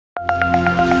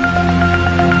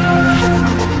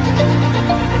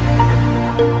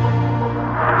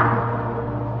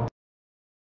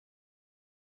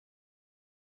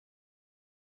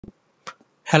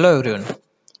Hello everyone,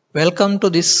 welcome to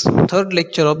this third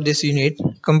lecture of this unit,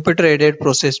 Computer Aided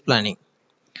Process Planning.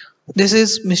 This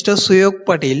is Mr. Suyog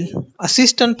Patil,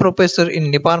 Assistant Professor in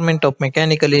Department of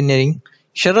Mechanical Engineering,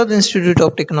 Sharad Institute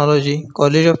of Technology,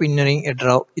 College of Engineering,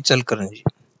 Edrao, Ichalkaranji.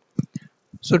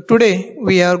 So today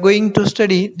we are going to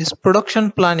study this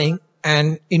production planning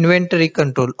and inventory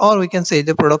control, or we can say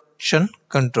the production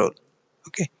control.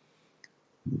 Okay.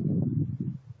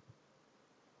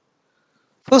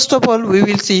 First of all, we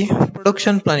will see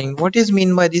production planning. What is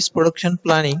mean by this production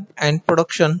planning and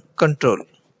production control?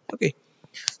 Okay.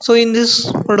 So in this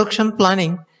production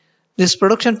planning is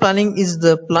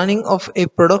the planning of a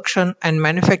production and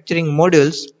manufacturing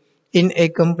modules in a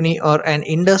company or an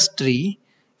industry.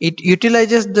 It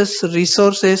utilizes this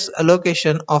resources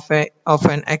allocation of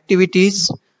an activities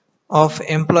of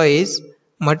employees,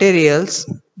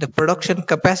 materials, the production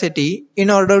capacity in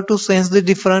order to serve the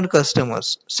different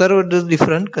customers.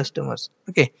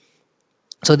 Okay,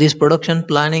 so this production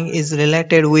planning is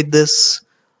related with this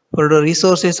for the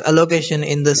resources allocation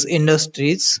in this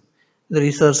industries, the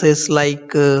resources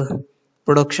like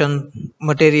production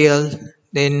material,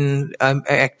 then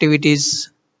activities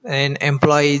and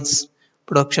employees,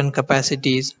 production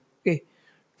capacities. Okay,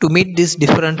 to meet these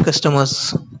different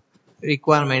customers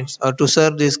requirements or to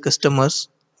serve these customers.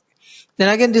 Then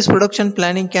again, this production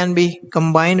planning can be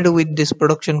combined with this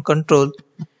production control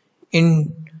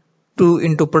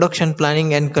into production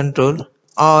planning and control,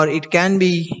 or it can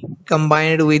be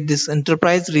combined with this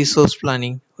enterprise resource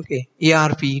planning. Okay,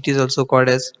 ERP, it is also called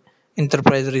as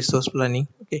enterprise resource planning.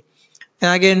 Okay,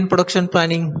 and again, production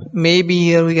planning may be,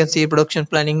 here we can see production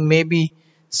planning may be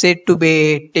said to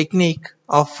be a technique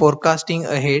of forecasting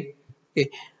ahead.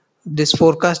 Okay, this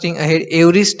forecasting ahead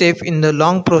every step in the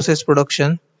long process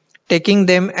production, taking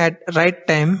them at right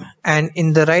time and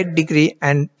in the right degree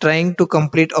and trying to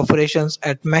complete operations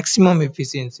at maximum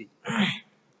efficiency.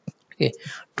 Okay,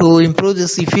 to improve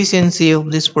this efficiency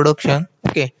of this production.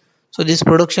 Okay, so this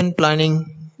production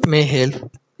planning may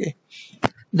help. Okay,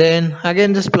 then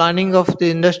again, this planning of the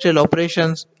industrial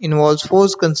operations involves four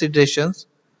considerations,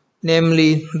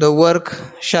 namely the work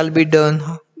shall be done,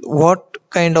 what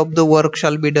kind of the work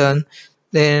shall be done,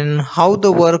 then how the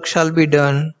work shall be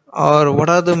done, or what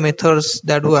are the methods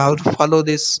that we have to follow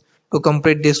this to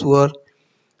complete this work.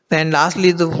 Then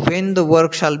lastly, the when the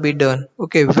work shall be done.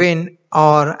 Okay, when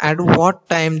or at what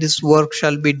time this work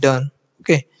shall be done.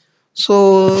 Okay,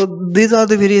 so these are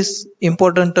the various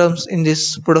important terms in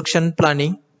this production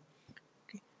planning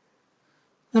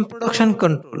and production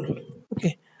control.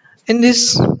 Okay, in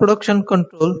this production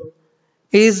control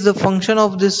is the function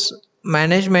of this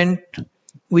management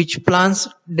which plans,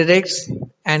 directs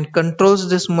and controls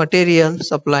this material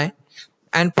supply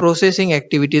and processing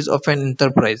activities of an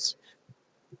enterprise.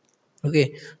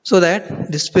 Okay, so that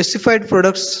the specified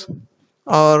products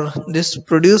or this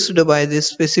produced by the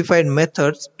specified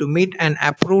methods to meet an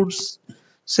approved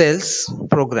sales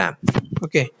program.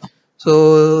 Okay,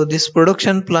 so this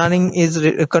production planning is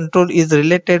control is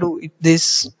related with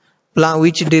this plan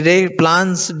which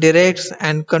plans, directs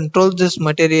and controls this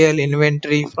material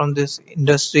inventory from this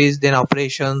industries, then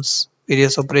operations,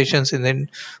 various operations and then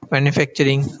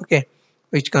manufacturing. Okay,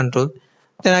 which control.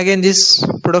 Then again, this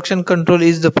production control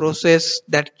is the process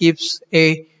that keeps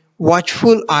a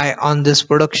watchful eye on this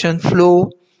production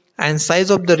flow and size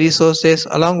of the resources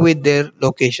along with their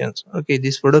locations. Okay,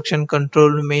 this production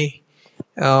control may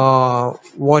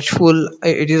watchful,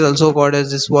 it is also called as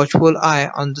this watchful eye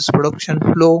on this production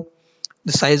flow,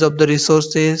 the size of the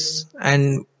resources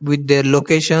and with their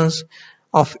locations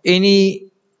of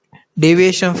any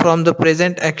deviation from the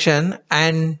present action,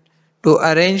 and to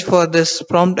arrange for this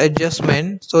prompt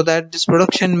adjustment so that this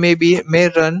production may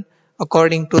run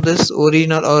according to this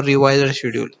original or revised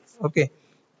schedule. Okay,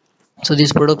 so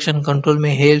this production control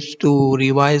may help to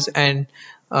revise and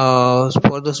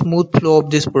for the smooth flow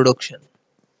of this production.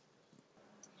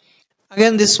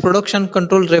 Again, this production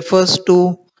control refers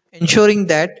to ensuring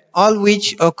that all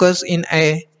which occurs in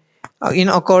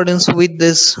accordance with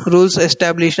this rules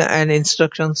established and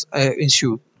instructions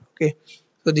issued. Okay,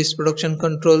 so this production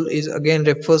control is again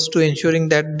refers to ensuring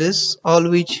that this all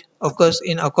which occurs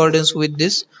in accordance with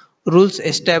this rules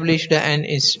established and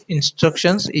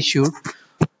instructions issued.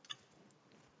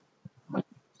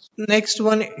 Next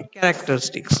one,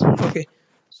 characteristics. Okay,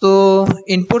 so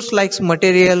inputs like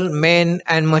material, men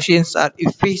and machines are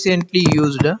efficiently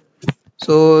used.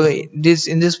 So this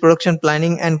in this production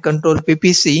planning and control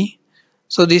PPC,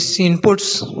 so these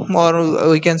inputs, or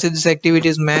we can say this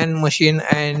activities, man, machine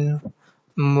and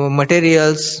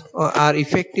materials are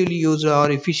effectively used or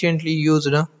efficiently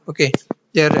used. Okay,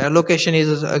 their allocation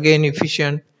is again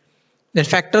efficient. The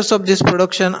factors of this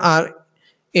production are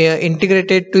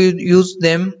integrated to use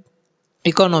them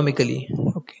economically.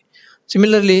 Okay.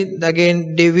 Similarly,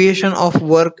 again, deviation of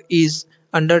work is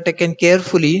undertaken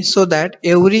carefully so that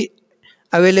every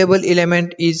available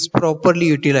element is properly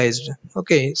utilized.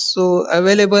 Okay, so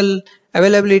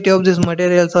availability of these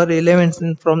materials or elements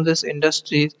from this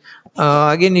industry,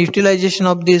 again utilization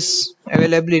of this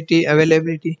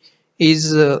availability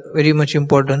is very much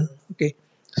important. Okay,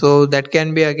 so that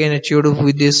can be again achieved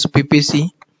with this PPC.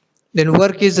 Then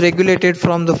work is regulated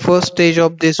from the first stage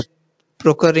of this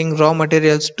procuring raw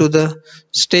materials to the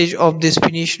stage of this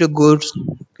finished goods.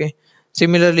 Okay.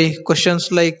 Similarly,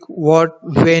 questions like what,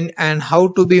 when, and how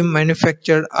to be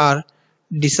manufactured are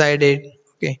decided.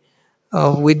 Okay.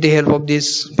 With the help of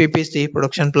this PPC,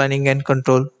 production planning and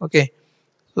control. Okay.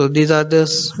 So these are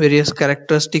the various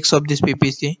characteristics of this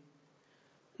PPC.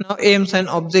 Now aims and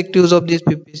objectives of this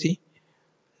PPC.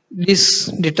 This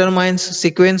determines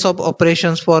sequence of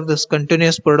operations for this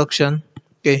continuous production.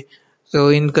 Okay, so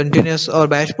in continuous or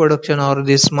batch production or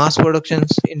this mass production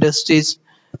industries,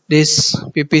 this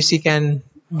PPC can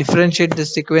differentiate the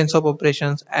sequence of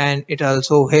operations, and it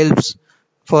also helps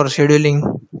for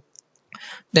scheduling.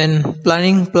 Then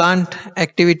planning plant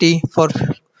activity for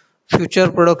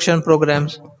future production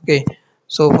programs. Okay,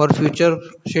 so for future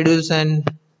schedules and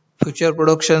future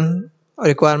production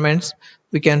requirements,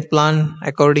 we can plan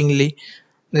accordingly.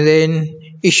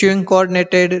 Then issuing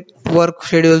coordinated work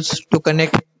schedules to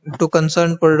connect to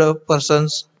concerned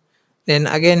persons. Then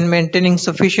again maintaining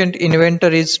sufficient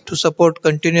inventories to support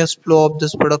continuous flow of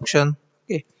this production.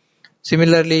 Okay.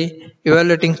 Similarly,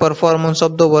 evaluating performance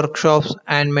of the workshops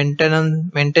and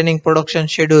maintaining production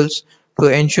schedules to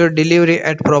ensure delivery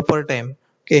at proper time.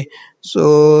 Okay,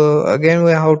 so again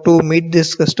we have to meet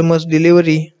this customer's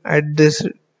delivery at this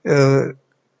uh,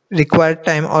 required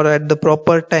time or at the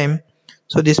proper time.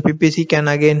 So this PPC can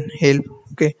again help.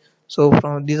 Okay, so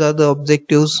from these are the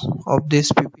objectives of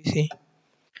this PPC.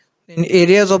 In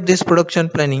areas of this production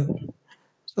planning,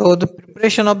 so the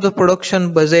preparation of the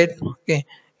production budget. Okay,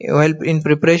 while in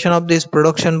preparation of this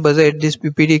production budget, this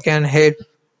PPT can help.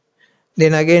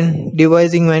 Then again,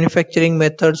 devising manufacturing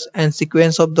methods and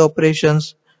sequence of the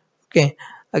operations. Okay,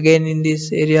 again in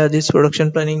this area, this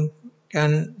production planning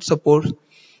can support.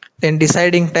 Then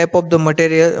deciding type of the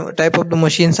material, type of the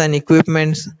machines and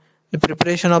equipments, the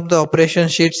preparation of the operation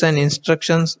sheets and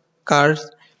instructions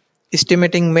cards,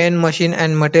 estimating main machine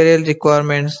and material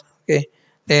requirements. Okay,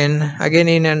 then again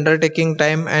in undertaking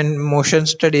time and motion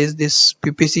studies, this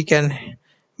PPC can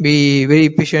be very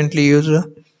efficiently used.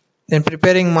 Then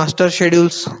preparing master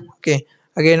schedules. Okay,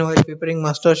 again while preparing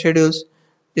master schedules,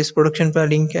 this production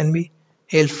planning can be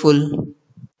helpful.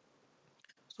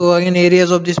 So again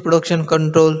areas of this production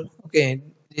control. Okay,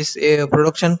 this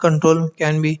production control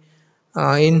can be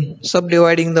in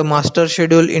subdividing the master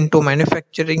schedule into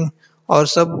manufacturing or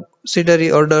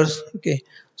subsidiary orders. Okay,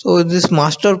 so this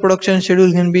master production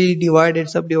schedule can be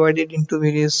subdivided into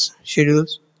various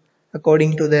schedules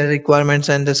according to their requirements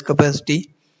and this capacity.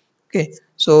 Okay,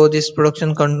 so this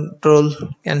production control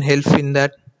can help in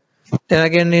that. Then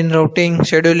again in routing,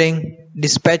 scheduling,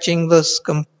 dispatching the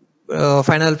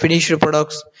final finished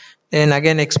products, then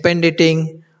again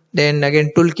expediting, then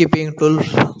again tool keeping, tool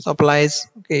supplies.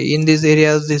 Okay, in these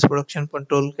areas this production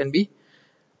control can be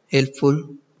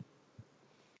helpful.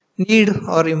 Need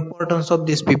or importance of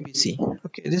this PPC.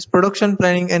 Okay, this production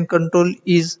planning and control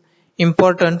is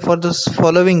important for the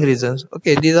following reasons.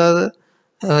 Okay, these are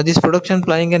this production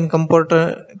planning and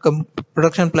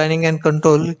production planning and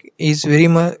control is very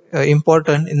much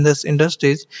important in this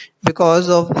industries because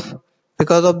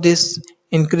of this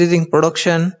increasing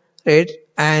production rate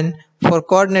and for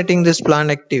coordinating this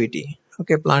plant activity.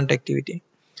 Okay, plant activity.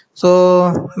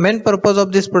 So main purpose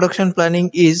of this production planning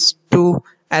is to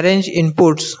arrange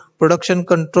inputs. Production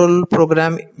control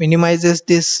program minimizes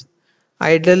this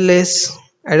idleness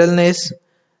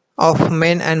of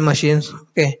men and machines.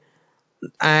 Okay,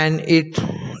 and it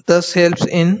thus helps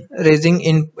in raising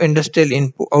in industrial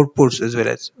outputs as well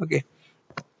as. Okay,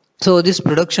 so this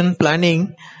production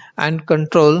planning and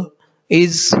control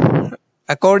is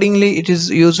accordingly it is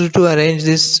used to arrange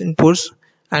these inputs,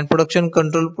 and production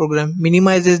control program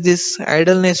minimizes this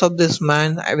idleness of this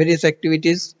man various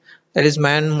activities, that is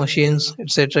man, machines,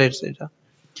 etc., etc.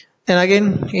 And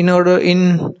again in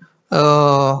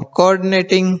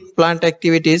coordinating plant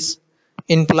activities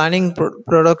in planning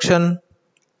production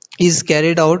is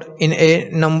carried out in a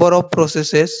number of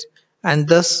processes, and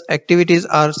thus activities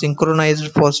are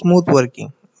synchronized for smooth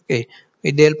working. Okay,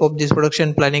 with the help of this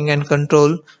production planning and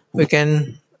control, we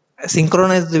can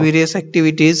synchronize the various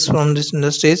activities from these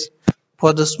industries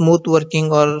for the smooth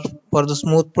working or for the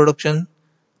smooth production.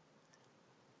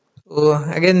 So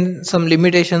again, some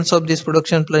limitations of this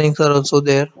production planning are also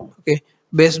there. Okay,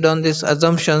 based on these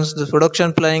assumptions, the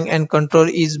production planning and control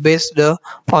is based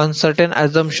on certain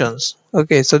assumptions.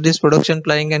 Okay, so this production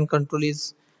planning and control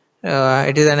is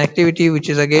it is an activity which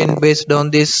is again based on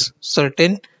these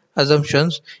certain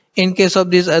assumptions. In case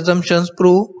of these assumptions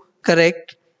prove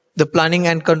correct, the planning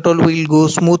and control will go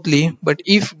smoothly. But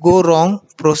if go wrong,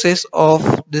 process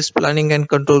of this planning and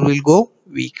control will go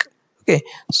weak. Okay,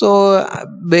 so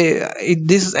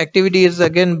this activity is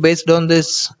again based on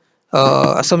this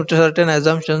some certain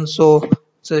assumptions. So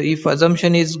if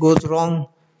assumption is goes wrong,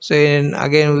 so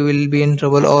again we will be in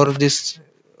trouble, or this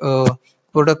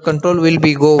product control will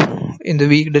be go in the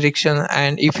weak direction.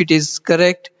 And if it is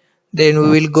correct, then we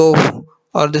will go,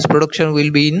 or this production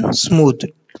will be in smooth.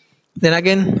 Then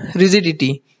again,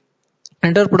 rigidity.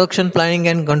 Under production planning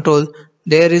and control,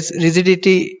 there is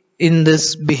rigidity in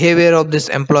this behavior of this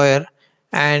employer,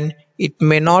 and it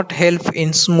may not help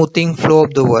in smoothing flow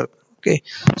of the work. Okay,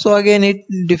 so again it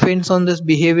depends on this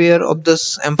behavior of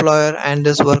this employer and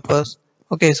this workers.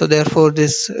 Okay, so therefore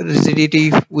this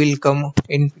rigidity will come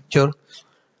in picture.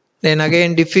 Then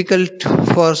again, difficult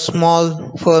for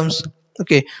small firms.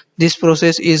 Okay, this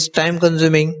process is time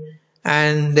consuming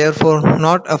and therefore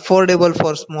not affordable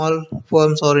for small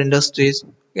firms or industries.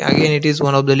 Okay, again it is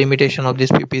one of the limitation of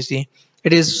this PPC.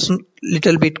 It is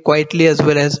little bit quietly, as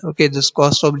well as okay, this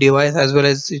cost of device as well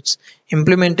as its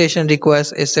implementation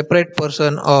requires a separate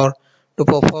person or to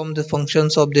perform the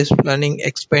functions of this planning,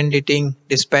 expediting,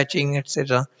 dispatching,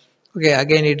 etc. Okay,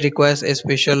 again it requires a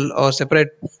special or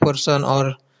separate person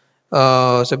or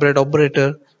separate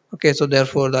operator. Okay, so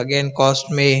therefore the again cost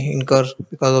may incur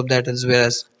because of that as well.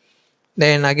 As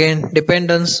then again,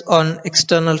 dependence on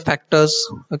external factors.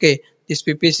 Okay, this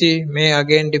PPC may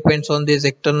again depends on these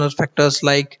external factors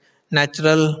like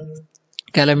natural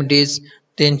calamities,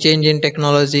 then change in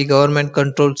technology, government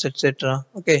controls, etc.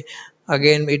 Okay,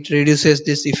 again it reduces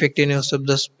this effectiveness of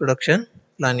this production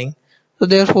planning. So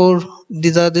therefore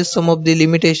these are some of the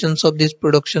limitations of this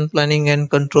production planning and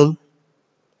control.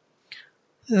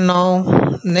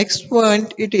 Now, next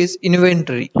point, it is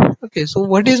inventory. Okay, so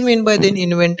what is mean by then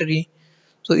inventory?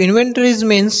 So inventories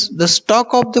means the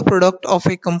stock of the product of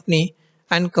a company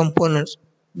and components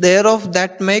thereof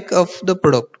that make up the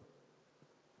product.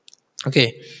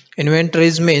 Okay,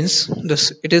 inventories means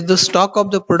this, it is the stock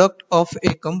of the product of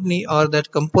a company or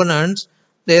that components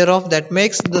thereof that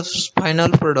makes the final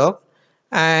product,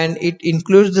 and it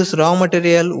includes this raw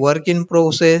material, work in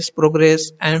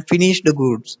progress, and finished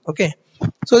goods. Okay,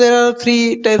 so there are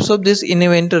three types of this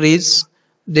inventories: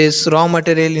 this raw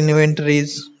material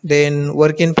inventories, then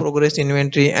work in progress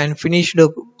inventory, and finished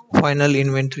final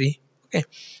inventory. Okay,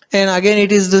 and again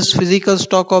it is this physical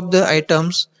stock of the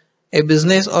items a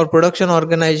business or production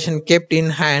organization kept in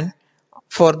hand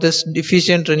for this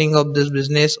efficient running of this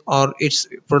business or its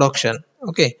production.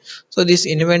 Okay, so this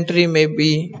inventory may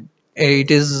be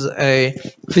it is a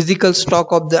physical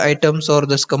stock of the items or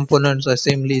this components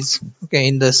assemblies, okay,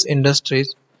 in this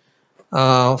industries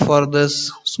for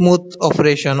this smooth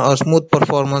operation or smooth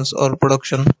performance or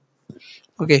production.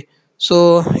 Okay,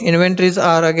 so inventories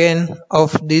are again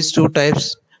of these two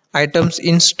types: items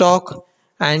in stock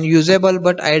and usable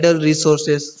but idle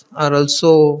resources are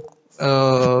also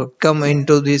come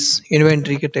into this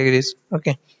inventory categories.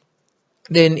 Okay,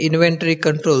 then inventory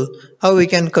control, how we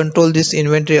can control this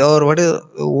inventory, or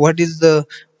what is the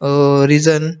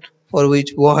reason for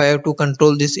which we have to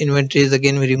control this inventory is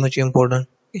again very much important.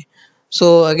 Okay,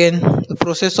 so again the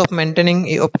process of maintaining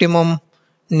a optimum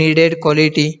needed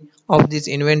quality of these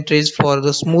inventories for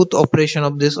the smooth operation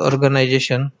of this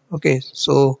organization. Okay,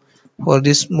 so for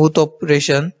this smooth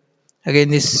operation, again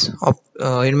this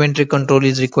inventory control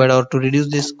is required, or to reduce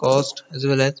this cost as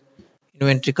well as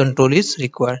inventory control is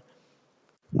required.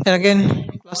 And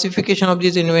again, classification of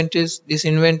these inventories. This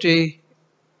inventory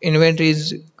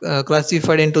is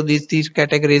classified into these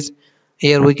categories.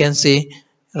 Here we can say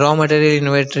raw material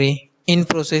inventory, in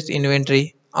process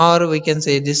inventory, or we can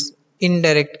say this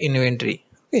indirect inventory.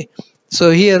 Okay,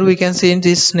 so here we can see in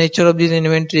this nature of these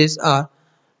inventories are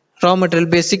raw material,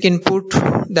 basic input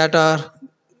that are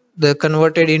the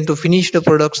converted into finished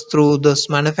products through this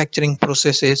manufacturing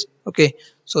processes. Okay,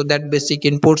 so that basic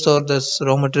inputs or this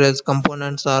raw materials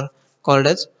components are called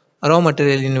as raw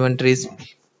material inventories.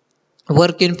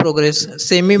 Work in progress,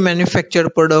 semi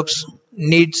manufactured products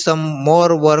need some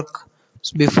more work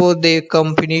before they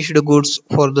come finished goods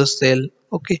for the sale.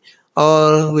 Okay,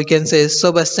 or we can say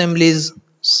sub assemblies,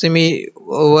 semi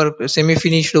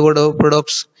finished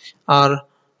products are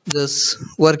this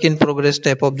work in progress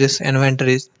type of this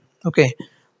inventories. Okay,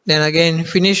 then again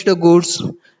finished goods,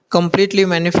 completely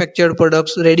manufactured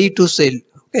products ready to sell.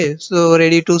 Okay, so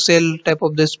ready to sell type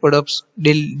of these products,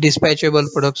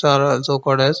 dispatchable products are also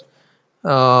called as,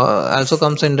 also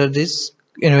comes under this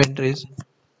inventories.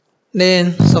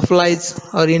 Then supplies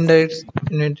or indirect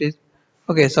inventories.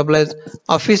 Okay, supplies,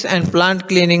 office and plant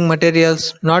cleaning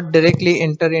materials not directly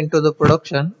enter into the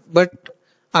production but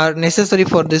are necessary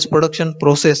for this production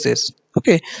processes.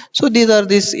 Okay, so these are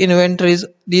these inventories.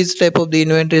 These type of the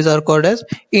inventories are called as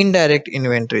indirect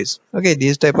inventories. Okay,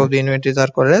 these type of the inventories are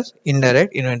called as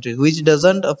indirect inventories, which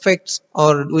doesn't affect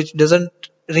or which doesn't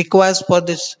requires for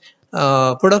this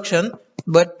production,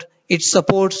 but it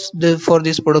supports the for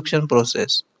this production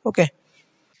process. Okay,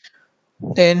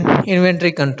 then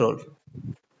inventory control.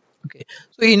 Okay,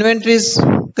 so inventories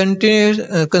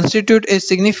constitute a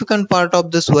significant part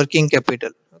of this working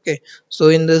capital. Okay, so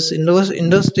in this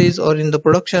industries or in the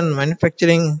production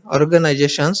manufacturing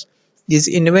organizations, these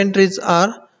inventories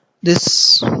are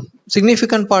this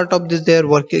significant part of this their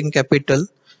working capital.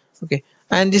 Okay,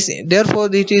 and this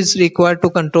therefore it is required to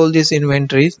control these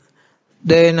inventories.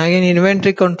 Then again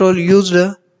inventory control used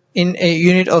in a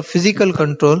unit of physical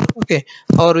control. Okay,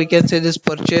 or we can say this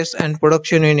purchase and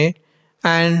production unit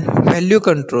and value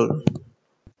control.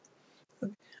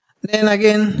 Then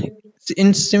again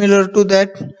in similar to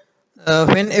that,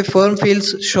 when a firm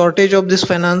feels shortage of this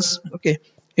finance, okay,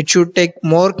 it should take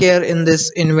more care in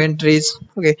this inventories,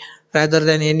 okay, rather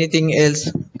than anything else.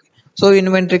 So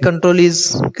inventory control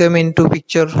is come into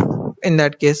picture in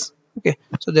that case. Okay,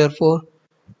 so therefore,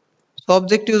 so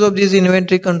objectives of this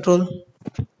inventory control.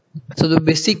 So the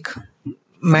basic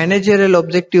managerial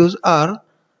objectives are,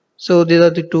 so these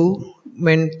are the two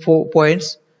main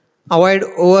points. Avoid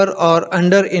over or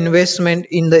under investment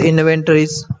in the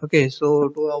inventories. Okay, so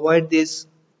to avoid this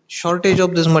shortage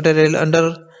of this material,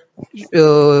 under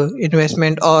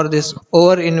investment or this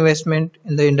over investment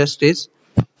in the industries.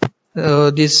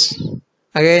 This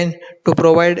again to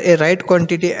provide a right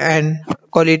quantity and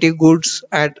quality goods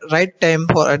at right time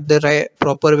for at the right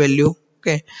proper value.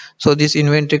 Okay, so this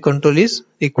inventory control is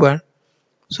required.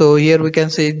 So here we can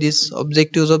say these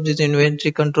objectives of these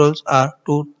inventory controls are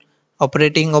two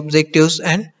operating objectives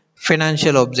and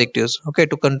financial objectives. Okay,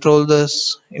 to control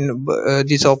this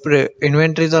these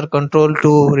inventories are controlled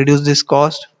to reduce this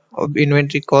cost of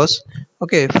inventory cost.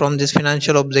 Okay, from this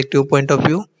financial objective point of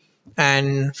view,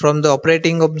 and from the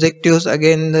operating objectives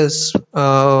again this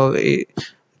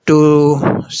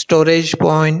to storage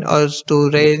point or to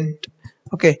rent.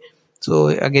 Okay, so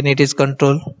again it is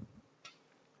control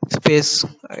space,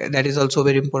 that is also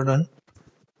very important.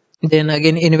 Then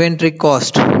again inventory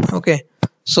cost. Okay,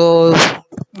 so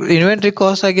inventory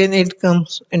cost again it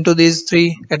comes into these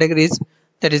three categories,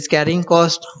 that is carrying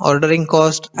cost, ordering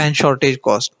cost and shortage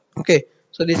cost. Okay,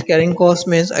 so this carrying cost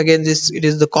means again this it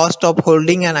is the cost of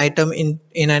holding an item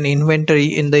in an inventory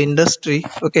in the industry.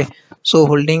 Okay, so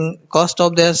holding cost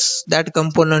of this that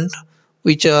component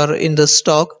which are in the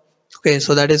stock. Okay,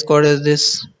 so that is called as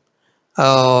this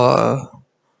uh,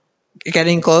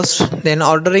 carrying cost. Then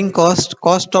ordering cost,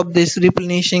 cost of this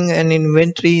replenishing an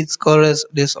inventory is called as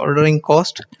this ordering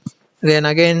cost. Then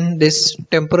again this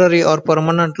temporary or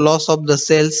permanent loss of the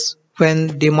sales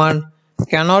when demand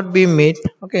cannot be met.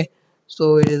 Okay,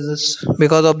 so it is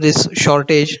because of this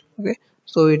shortage. Okay,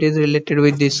 so it is related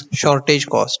with this shortage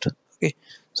cost. Okay,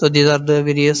 so these are the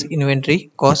various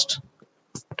inventory cost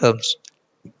terms.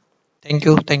 Thank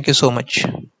you so much.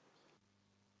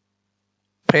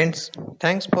 Friends,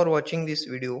 thanks for watching this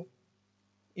video.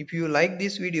 If you like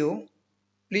this video,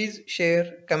 please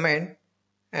share, comment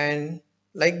and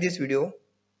like this video.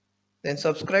 Then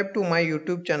subscribe to my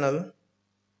YouTube channel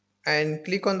and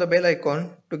click on the bell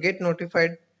icon to get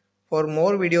notified for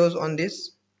more videos on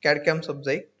this CAD/CAM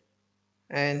subject.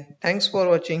 And thanks for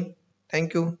watching.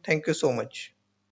 Thank you. Thank you so much.